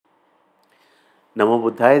Namo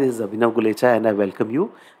Buddhaya, this is Abhinav Gulecha and I welcome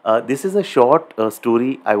you. This is a short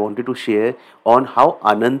story I wanted to share on how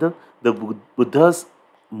Ananda, the Buddha's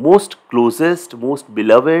most closest, most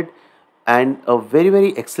beloved, and a very,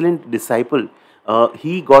 very excellent disciple,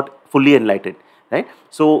 he got fully enlightened. Right.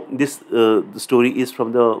 So this the story is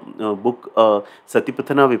from the book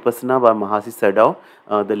Satipatthana Vipassana by Mahasi Sadao.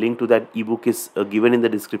 The link to that ebook is given in the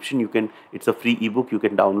description. You can. It's a free ebook. You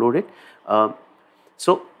can download it.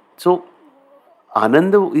 So so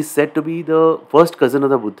Ananda is said to be the first cousin of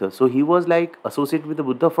the Buddha. So he was like associated with the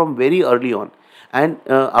Buddha from very early on. And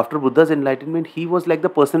after Buddha's enlightenment, he was like the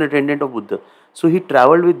personal attendant of Buddha. So he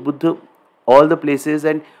traveled with Buddha all the places,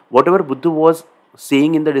 and whatever Buddha was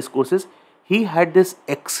saying in the discourses, he had this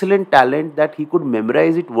excellent talent that he could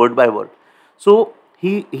memorize it word by word. So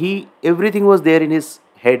he everything was there in his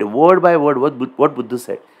head, word by word, what Buddha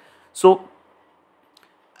said. So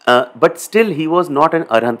but still he was not an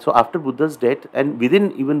arhat. So after Buddha's death and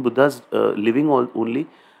within even Buddha's living only,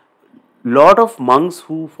 lot of monks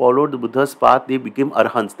who followed the Buddha's path, they became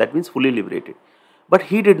arhants. That means fully liberated. But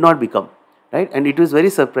he did not become, right? And it was very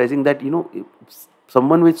surprising that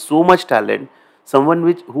someone with so much talent,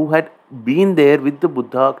 someone who had been there with the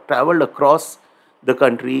Buddha, traveled across the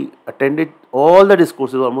country, attended all the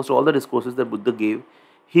discourses, almost all the discourses that Buddha gave,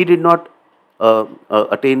 he did not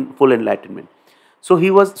attain full enlightenment. So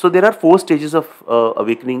he was. So there are four stages of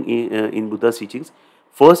awakening in Buddha's teachings.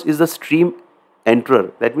 First is the stream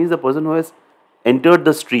enterer. That means the person who has entered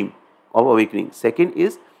the stream of awakening. Second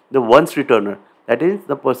is the once returner. That is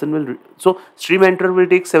the person will. So stream enterer will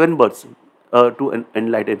take 7 births to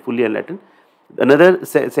enlighten, fully enlighten. Another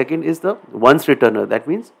second is the once returner. That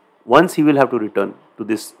means once he will have to return to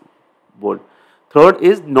this world. Third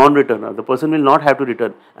is non-returner. The person will not have to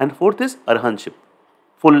return. And fourth is arhantship,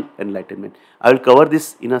 full enlightenment. I will cover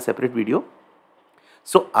this in a separate video.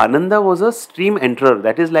 So Ananda was a stream enterer,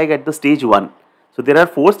 that is like at the stage 1. So there are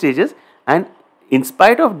 4 stages, and in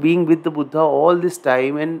spite of being with the Buddha all this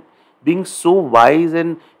time and being so wise,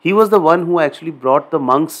 and he was the one who actually brought the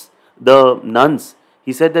monks, the nuns.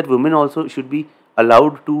 He said that women also should be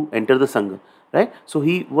allowed to enter the sangha, right? So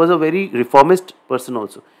he was a very reformist person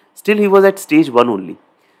also. Still he was at stage 1 only.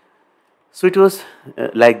 So it was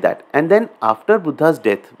like that. And then after Buddha's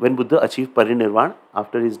death, when Buddha achieved parinirvana,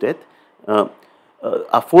 after his death, 4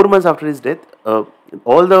 months after his death,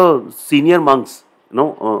 all the senior monks,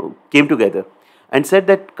 came together and said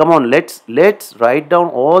that, come on, let's write down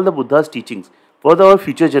all the Buddha's teachings for our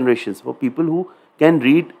future generations, for people who can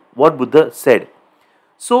read what Buddha said.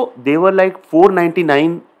 So they were like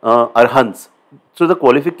 499 arhants. So the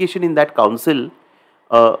qualification in that council,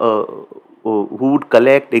 who would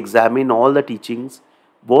collect, examine all the teachings,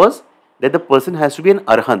 was that the person has to be an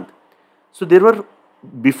arhant. So there were,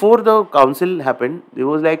 before the council happened, there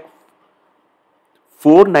was like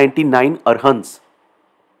 499 arhants,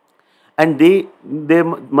 and they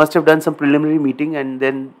must have done some preliminary meeting, and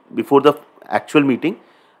then before the actual meeting,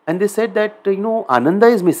 and they said that Ananda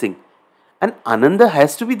is missing, and Ananda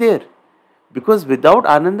has to be there, because without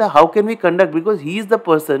Ananda how can we conduct, because he is the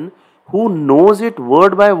person who knows it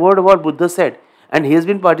word by word what Buddha said, and he has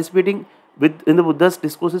been participating in the Buddha's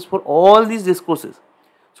discourses for all these discourses.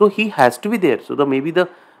 So he has to be there. So maybe the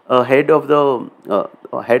head of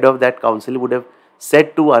that council would have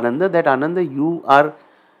said to Ananda that, Ananda, you are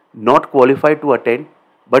not qualified to attend,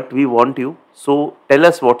 but we want you. So tell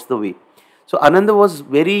us what's the way. So Ananda was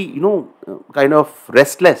very kind of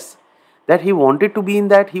restless, that he wanted to be in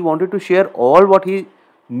that. He wanted to share all what he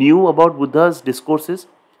knew about Buddha's discourses.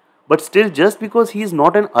 But still, just because he is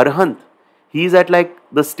not an arhant, he is at like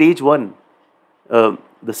the stage 1, the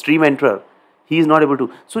stream enterer, he is not able to.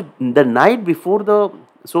 So the night before the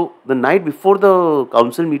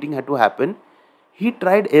council meeting had to happen, he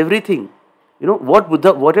tried everything.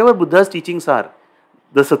 Whatever Buddha's teachings are,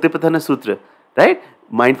 the Satipatthana Sutra, right?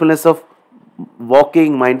 Mindfulness of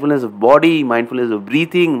walking, mindfulness of body, mindfulness of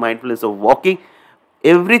breathing, mindfulness of walking,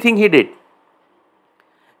 everything he did.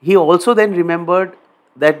 He also then remembered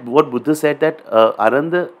that what Buddha said, that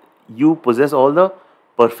Ananda, you possess all the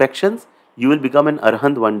perfections, you will become an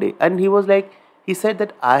arhant one day. And he said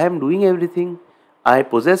that I am doing everything, I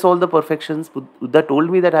possess all the perfections. Buddha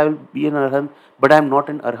told me that I will be an arhant, but I am not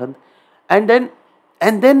an arhant. And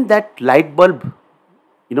then that light bulb,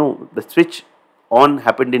 the switch on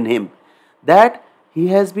happened in him, that he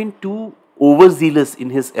has been too overzealous in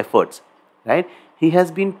his efforts, right? He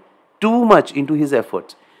has been too much into his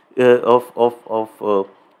efforts of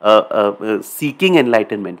seeking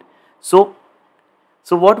enlightenment. So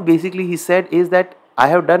what basically he said is that I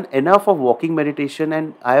have done enough of walking meditation,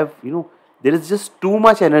 and I have, there is just too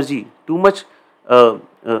much energy, too much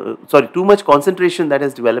too much concentration that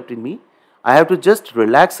has developed in me. I have to just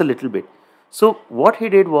relax a little bit. So what he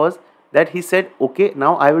did was that he said, okay,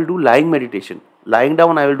 now I will do lying meditation. Lying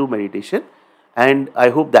down, I will do meditation, and I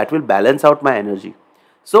hope that will balance out my energy.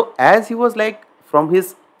 So as he was like from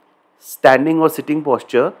his standing or sitting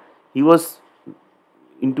posture, he was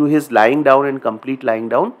into his lying down and complete lying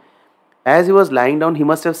down. As he was lying down, he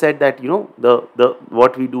must have said that, the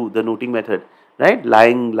what we do, the noting method, right?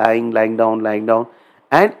 Lying down.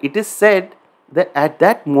 And it is said that at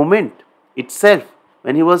that moment itself,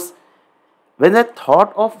 when he was when the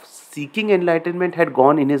thought of seeking enlightenment had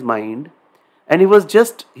gone in his mind, and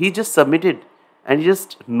he just submitted, and he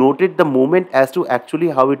just noted the moment as to actually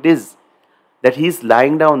how it is that he is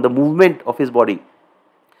lying down, the movement of his body,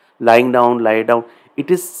 lying down, lie down.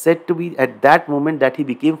 It is said to be at that moment that he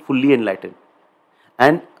became fully enlightened.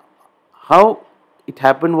 And how it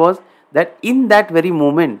happened was that in that very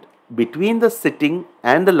moment, between the sitting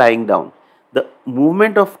and the lying down, the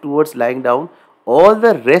movement of towards lying down, all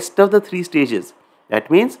the rest of the three stages, that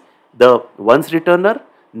means the once returner,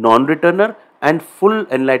 non-returner, and full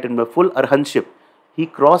enlightenment, full arhantship, he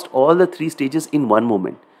crossed all the three stages in one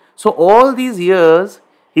moment. So all these years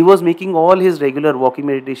he was making all his regular walking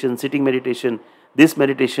meditation, sitting meditation, this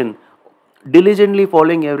meditation, diligently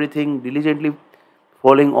following everything, diligently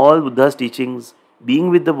following all Buddha's teachings, being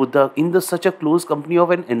with the Buddha in such a close company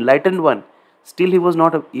of an enlightened one. Still, he was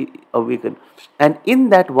not awakened. And in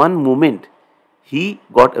that one moment, he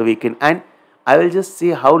got awakened. And I will just say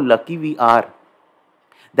how lucky we are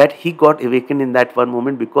that he got awakened in that one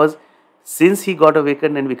moment, because since he got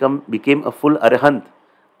awakened and became a full arhant,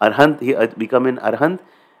 he become an arhant,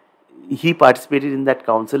 he participated in that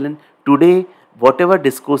council. And today, whatever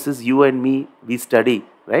discourses you and me we study,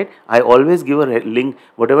 right, I always give a link.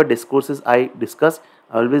 Whatever discourses I discuss,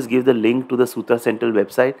 I always give the link to the Sutra Central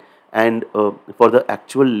website, and for the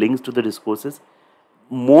actual links to the discourses.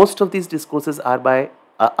 Most of these discourses are by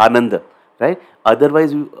Ananda, right?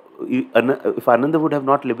 Otherwise, if Ananda would have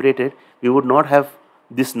not liberated, we would not have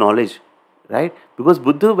this knowledge, right? Because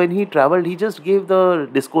Buddha, when he traveled, he just gave the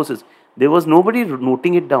discourses. There was nobody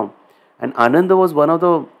noting it down. And Ananda was one of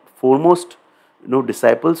the foremost,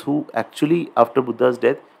 disciples who actually, after Buddha's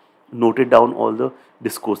death, noted down all the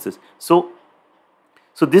discourses. So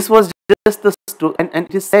this was just the story, and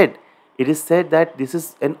it is said that this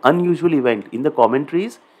is an unusual event. In the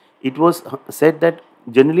commentaries, it was said that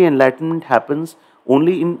generally enlightenment happens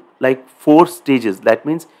only in like four stages. That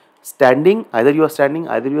means either you are standing,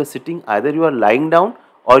 either you are sitting, either you are lying down,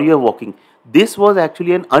 or you are walking. This was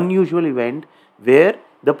actually an unusual event where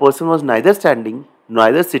the person was neither standing,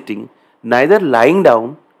 neither sitting, neither lying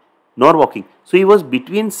down, nor walking. So he was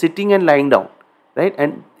between sitting and lying down, right?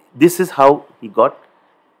 And this is how he got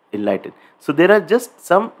enlightened. So there are just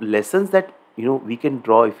some lessons that we can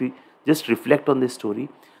draw if we just reflect on this story.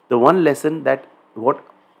 The one lesson that what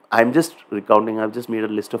I'm just recounting, I've just made a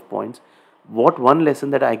list of points. What one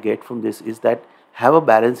lesson that I get from this is that have a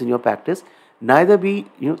balance in your practice. Neither be,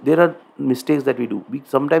 there are mistakes that we do.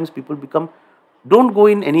 Sometimes people don't go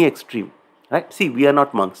in any extreme, right? See, we are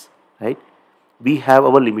not monks, right? We have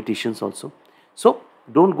our limitations also. So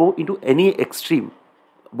don't go into any extreme.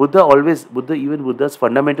 Buddha's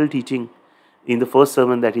fundamental teaching in the first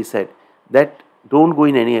sermon that he said that don't go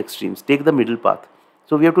in any extremes, take the middle path.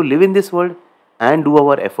 So we have to live in this world and do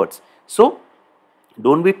our efforts. So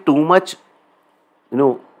don't be too much,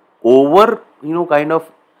 over, kind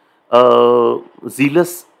of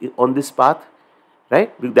zealous on this path,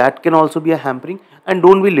 right? That can also be a hampering. And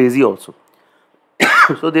don't be lazy also.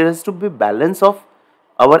 So there has to be balance of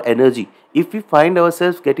our energy. If we find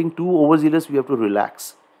ourselves getting too overzealous, we have to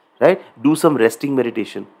relax, right? Do some resting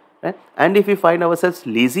meditation, right? And if we find ourselves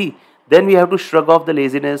lazy, then we have to shrug off the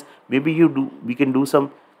laziness. Maybe we can do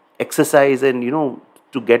some exercise and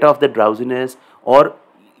to get off the drowsiness, or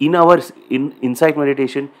in our insight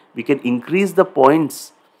meditation we can increase the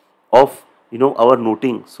points of our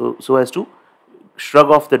noting, so as to shrug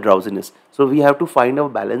off the drowsiness. So we have to find our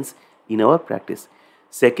balance in our practice.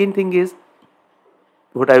 Second thing is,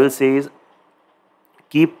 what I will say is,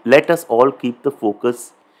 let us all keep the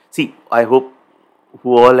focus. See, I hope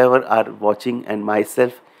who all ever are watching and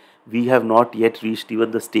myself, we have not yet reached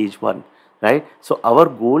even the stage 1, right? So our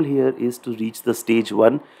goal here is to reach the stage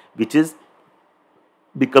 1, which is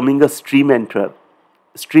becoming a stream enterer,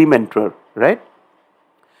 right?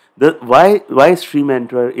 The why stream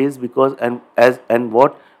enterer is because, and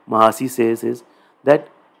what Mahasi says is that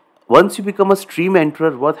once you become a stream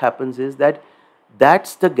enterer, what happens is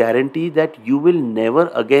that's the guarantee that you will never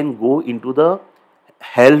again go into the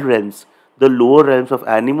hell realms, the lower realms of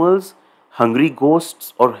animals, hungry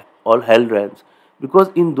ghosts, or hell realms. because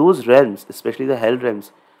in those realms, especially the hell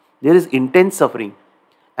realms, there is intense suffering,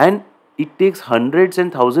 and it takes hundreds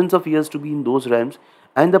and thousands of years to be in those realms,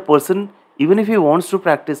 and the person, even if he wants to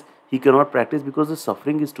practice, he cannot practice because the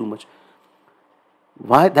suffering is too much.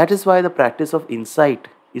 Why? That is why the practice of insight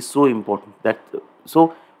is so important.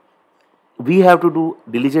 So we have to do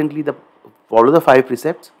diligently the follow the five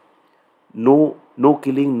precepts. No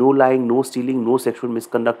killing, no lying, no stealing, no sexual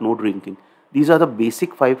misconduct, no drinking. These are the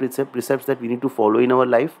basic five precepts that we need to follow in our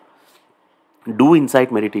life. Do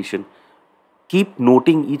insight meditation. Keep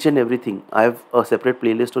noting each and everything. I have a separate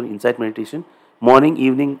playlist on insight meditation. Morning,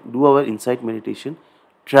 evening, do our insight meditation.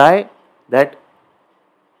 Try that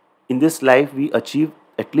in this life we achieve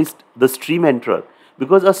at least the stream enterer,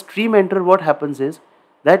 because a stream enterer, what happens is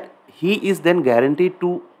that he is then guaranteed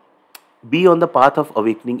to be on the path of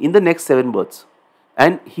awakening in the next seven births,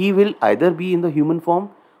 and he will either be in the human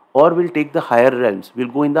form or will take the higher realms, will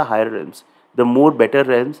go in the higher realms, the more better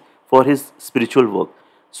realms for his spiritual work.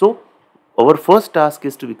 So our first task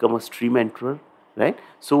is to become a stream enterer, right?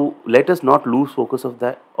 So let us not lose focus of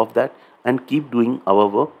that and keep doing our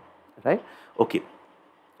work, right? Okay.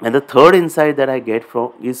 And the third insight that I get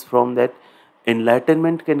from that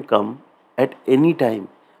enlightenment can come at any time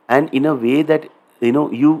and in a way that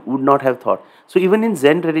you would not have thought. So even in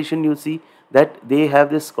Zen tradition, you see that they have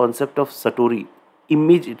this concept of satori,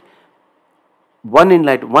 immediate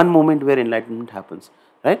one moment where enlightenment happens,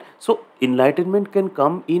 right? So enlightenment can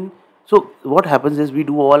come in. So what happens is we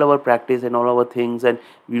do all our practice and all our things, and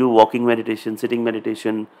we do walking meditation, sitting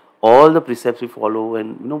meditation, all the precepts we follow,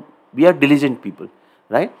 and we are diligent people,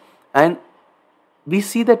 right? And we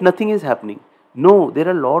see that nothing is happening. No, there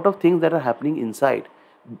are a lot of things that are happening inside,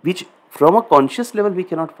 which from a conscious level we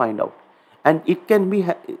cannot find out. And it can be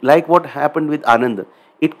like what happened with Ananda.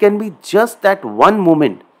 It can be just that one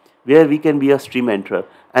moment where we can be a stream enterer,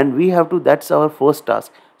 and we have to. That's our first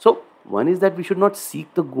task. So one is that we should not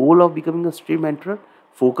seek the goal of becoming a stream enterer.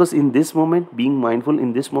 Focus in this moment, being mindful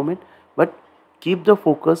in this moment, but keep the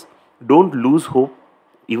focus. Don't lose hope,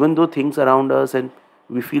 even though things around us and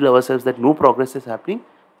we feel ourselves that no progress is happening.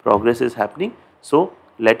 Progress is happening. So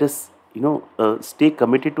let us stay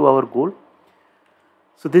committed to our goal.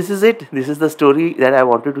 So this is it. This is the story that I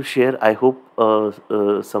wanted to share. I hope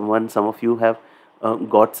some of you have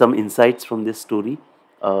got some insights from this story,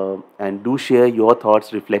 and do share your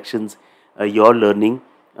thoughts, reflections, your learning,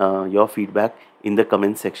 your feedback in the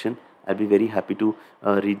comment section. I'll be very happy to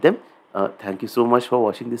read them. Thank you so much for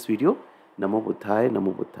watching this video. Namo Buddhaya,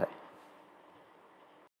 Namo Buddhaya.